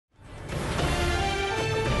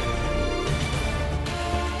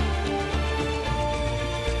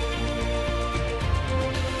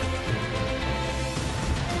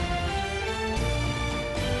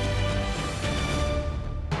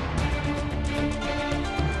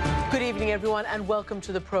evening, everyone, and welcome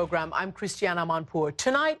to the program. I'm Christiane Amanpour.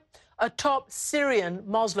 Tonight, a top Syrian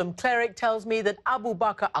Muslim cleric tells me that Abu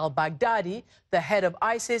Bakr al-Baghdadi, the head of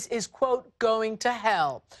ISIS, is, quote, going to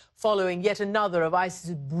hell, following yet another of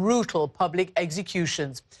ISIS's brutal public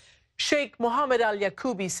executions. Sheikh Muhammad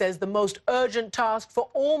al-Yaqoubi says the most urgent task for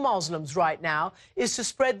all Muslims right now is to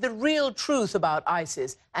spread the real truth about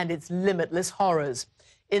ISIS and its limitless horrors.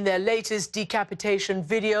 In their latest decapitation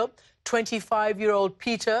video, 25-year-old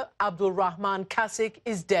Peter Abdul Rahman Kasik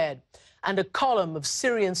is dead, and a column of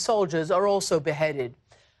Syrian soldiers are also beheaded.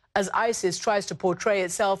 As ISIS tries to portray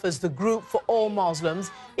itself as the group for all Muslims,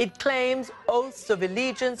 it claims oaths of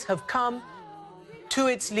allegiance have come to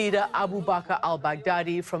its leader Abu Bakr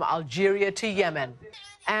al-Baghdadi from Algeria to Yemen.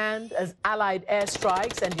 And as Allied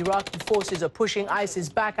airstrikes and Iraqi forces are pushing ISIS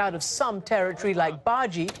back out of some territory like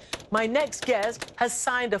Baji, my next guest has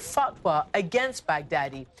signed a fatwa against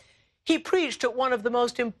Baghdadi. He preached at one of the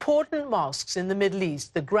most important mosques in the Middle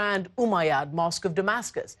East, the Grand Umayyad Mosque of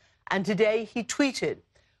Damascus. And today he tweeted,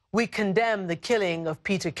 "We condemn the killing of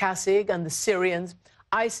Peter Kasig and the Syrians.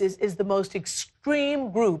 ISIS is the most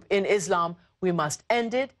extreme group in Islam. We must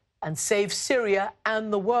end it and save Syria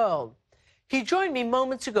and the world." He joined me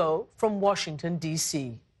moments ago from Washington,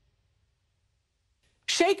 D.C.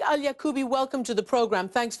 Sheikh al-Yaqoubi, welcome to the program.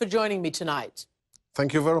 Thanks for joining me tonight.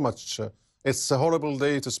 Thank you very much. It's a horrible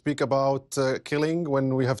day to speak about killing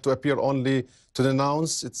when we have to appear only to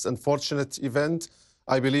denounce. It's an unfortunate event.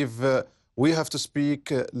 I believe we have to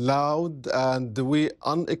speak loud, and we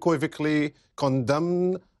unequivocally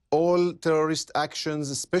condemn all terrorist actions,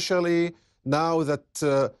 especially now that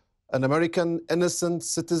an American innocent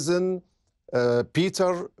citizen,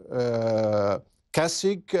 Peter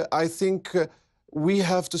Kasig, I think we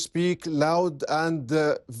have to speak loud and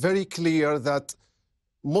very clear that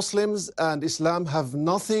Muslims and Islam have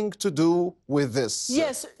nothing to do with this.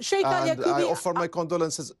 Yes, Sheikh al-Yaqoubi, I offer my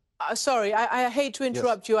condolences. Sorry, I hate to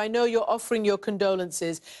interrupt you. I know you're offering your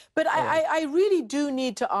condolences. But I really do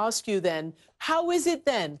need to ask you then, how is it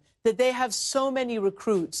then that they have so many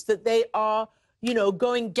recruits, that they are, you know,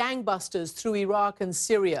 going gangbusters through Iraq and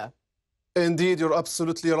Syria? Indeed, you're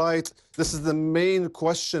absolutely right. This is the main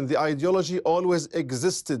question. The ideology always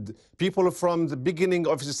existed. People from the beginning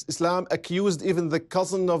of Islam accused even the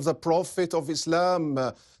cousin of the Prophet of Islam.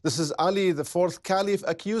 This is Ali, the fourth caliph,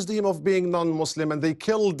 accused him of being non-Muslim, and they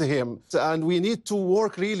killed him. And we need to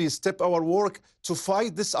work, really step our work to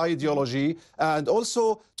fight this ideology and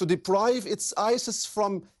also to deprive its ISIS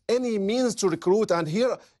from any means to recruit. And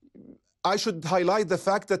here I should highlight the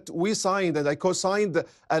fact that we signed, and I co-signed,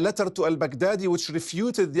 a letter to al-Baghdadi which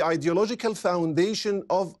refuted the ideological foundation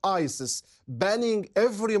of ISIS, banning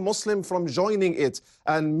every Muslim from joining it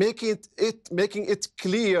and making it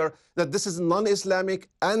clear that this is non-Islamic,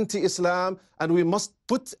 anti-Islam, and we must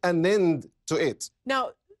put an end to it.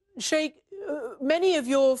 Now, Sheikh, many of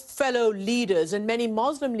your fellow leaders and many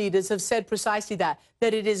Muslim leaders have said precisely that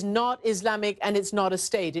it is not Islamic and it's not a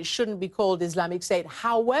state. It shouldn't be called Islamic State.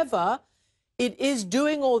 However, it is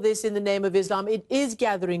doing all this in the name of Islam. It is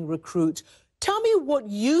gathering recruits. Tell me what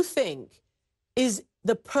you think is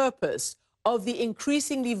the purpose of the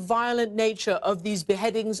increasingly violent nature of these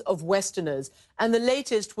beheadings of Westerners. And the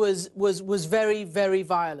latest was very, very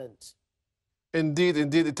violent. Indeed,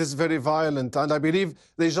 it is very violent. And I believe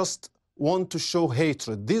they just want to show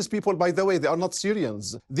hatred. These people, by the way, they are not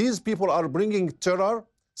Syrians. These people are bringing terror,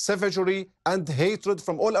 savagery, and hatred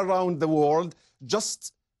from all around the world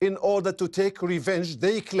just in order to take revenge,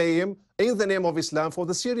 they claim, in the name of Islam, for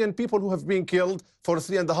the Syrian people who have been killed for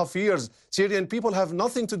 3.5 years. Syrian people have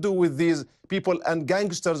nothing to do with these people and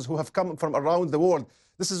gangsters who have come from around the world.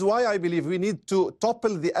 This is why I believe we need to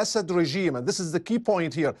topple the Assad regime, and this is the key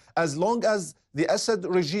point here. As long as the Assad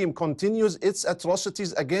regime continues its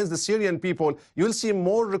atrocities against the Syrian people, you'll see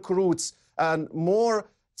more recruits and more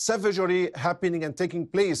savagery happening and taking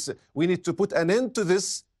place. We need to put an end to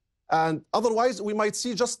this, and otherwise we might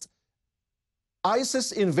see just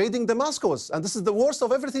ISIS invading Damascus, and this is the worst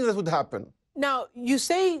of everything that would happen. Now, you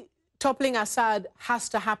say toppling Assad has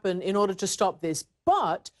to happen in order to stop this,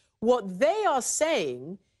 but what they are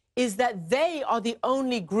saying is that they are the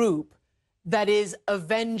only group that is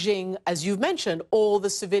avenging, as you've mentioned, all the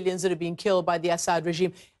civilians that are being killed by the Assad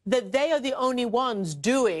regime, that they are the only ones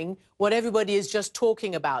doing what everybody is just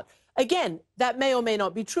talking about. Again, that may or may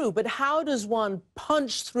not be true, but how does one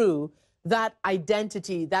punch through that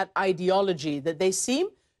identity, that ideology that they seem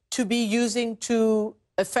to be using to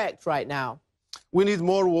effect right now? We need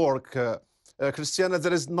more work. Christiana,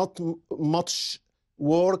 there is not much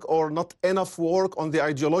work or not enough work on the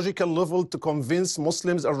ideological level to convince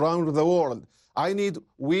Muslims around the world. I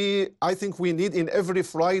think we need in every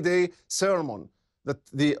Friday sermon that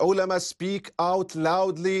the ulama speak out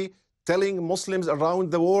loudly, telling Muslims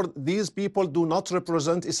around the world, these people do not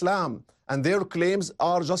represent Islam, and their claims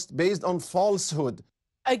are just based on falsehood.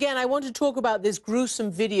 Again, I want to talk about this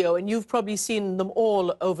gruesome video, and you've probably seen them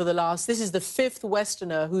all over the last... This is the 5th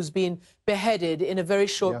Westerner who's been beheaded in a very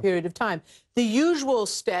short period of time. The usual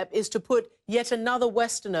step is to put yet another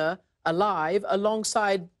Westerner alive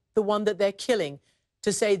alongside the one that they're killing,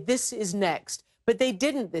 to say this is next. But they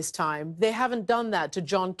didn't this time. They haven't done that to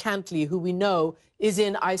John Cantley, who we know is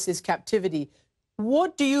in ISIS captivity.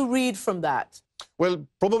 What do you read from that? Well,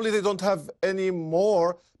 probably they don't have any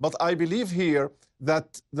more, but I believe here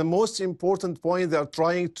that the most important point they are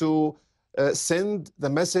trying to send, the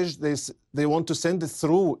message they want to send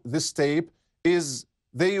through this tape, is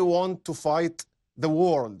they want to fight the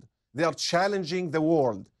world. They are challenging the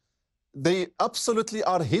world. They absolutely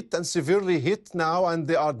are hit and severely hit now, and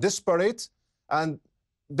they are desperate, and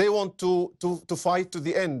they want to fight to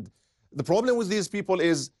the end. The problem with these people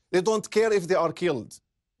is they don't care if they are killed,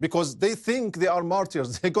 because they think they are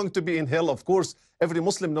martyrs. They're going to be in hell. Of course, every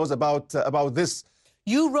Muslim knows about this.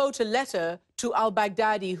 You wrote a letter to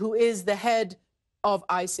al-Baghdadi, who is the head of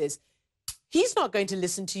ISIS. He's not going to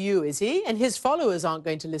listen to you, is he? And his followers aren't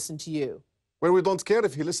going to listen to you. Well, we don't care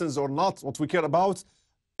if he listens or not. What we care about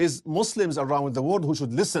is Muslims around the world who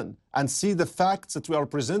should listen and see the facts that we are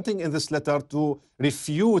presenting in this letter to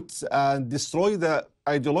refute and destroy the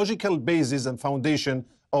ideological basis and foundation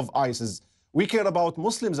of ISIS. We care about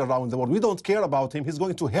Muslims around the world. We don't care about him. He's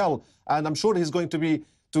going to hell, and I'm sure he's going to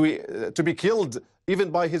be killed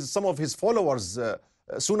even by some of his followers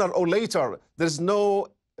sooner or later. There's no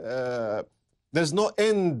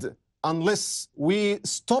end unless we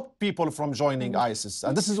stop people from joining ISIS.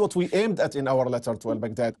 And this is what we aimed at in our letter to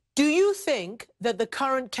al-Baghdadi. Do you think that the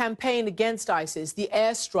current campaign against ISIS, the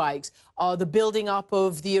airstrikes, the building up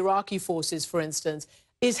of the Iraqi forces, for instance,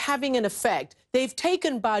 is having an effect? They've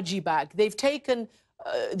taken Baji back. They've taken,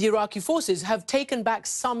 the Iraqi forces have taken back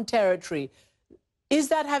some territory. Is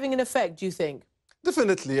that having an effect, do you think?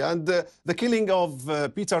 Definitely, and the killing of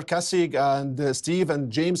Peter Kassig and Steve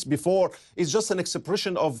and James before is just an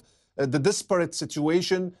expression of the desperate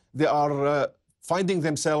situation they are finding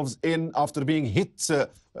themselves in after being hit.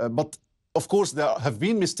 But of course, there have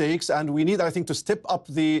been mistakes, and we need, I think, to step up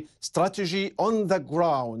the strategy on the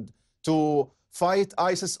ground to fight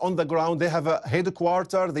ISIS on the ground. They have a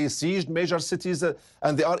headquarters, they sieged major cities,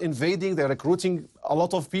 and they are invading, they're recruiting a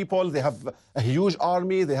lot of people, they have a huge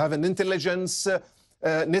army, they have an intelligence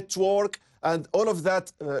network, and all of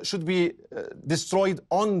that should be destroyed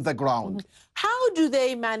on the ground. How do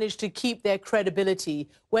they manage to keep their credibility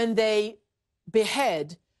when they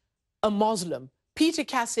behead a Muslim? Peter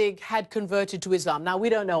Kassig had converted to Islam. Now, we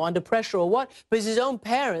don't know under pressure or what, but his own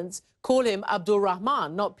parents call him Abdul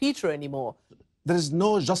Rahman, not Peter anymore. There is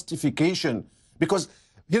no justification, because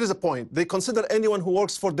here is a point. They consider anyone who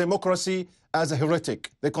works for democracy as a heretic.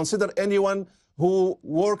 They consider anyone who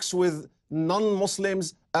works with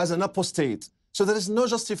non-Muslims as an apostate. So there is no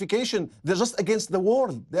justification. They're just against the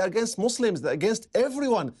world. They're against Muslims. They're against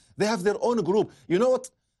everyone. They have their own group. You know what?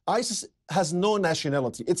 ISIS has no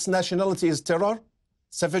nationality. Its nationality is terror,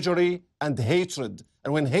 savagery, and hatred.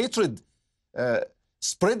 And when hatred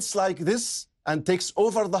spreads like this and takes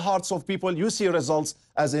over the hearts of people, you see results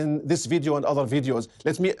as in this video and other videos.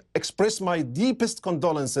 Let me express my deepest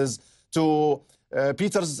condolences to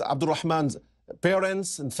Peter's Abdurrahman's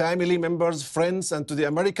parents and family members, friends, and to the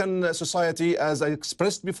American society, as I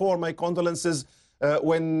expressed before my condolences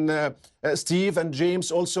when Steve and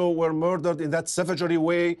James also were murdered in that savagery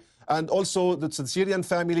way, and also the Syrian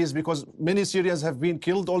families, because many Syrians have been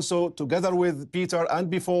killed also together with Peter and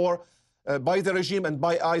before by the regime and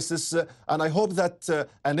by ISIS. And I hope that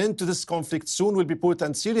an end to this conflict soon will be put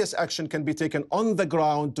and serious action can be taken on the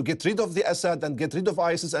ground to get rid of the Assad and get rid of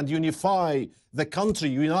ISIS and unify the country,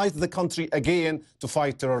 unite the country again to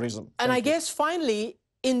fight terrorism. And I guess finally,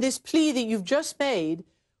 in this plea that you've just made,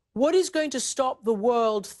 what is going to stop the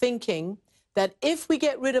world thinking that if we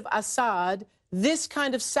get rid of Assad, this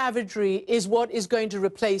kind of savagery is what is going to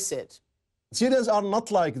replace it? Syrians are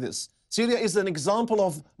not like this. Syria is an example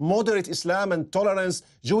of moderate Islam and tolerance.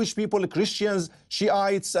 Jewish people, Christians,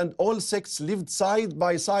 Shiites, and all sects lived side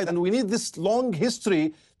by side. And we need this long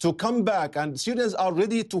history to come back. And Syrians are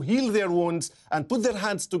ready to heal their wounds and put their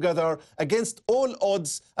hands together against all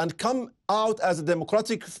odds and come out as a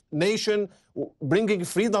democratic nation, bringing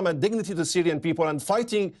freedom and dignity to the Syrian people and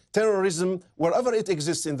fighting terrorism wherever it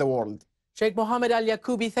exists in the world. Sheikh Muhammad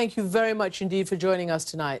al-Yaqoubi, thank you very much indeed for joining us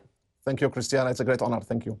tonight. Thank you, Christiane. It's a great honor.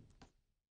 Thank you.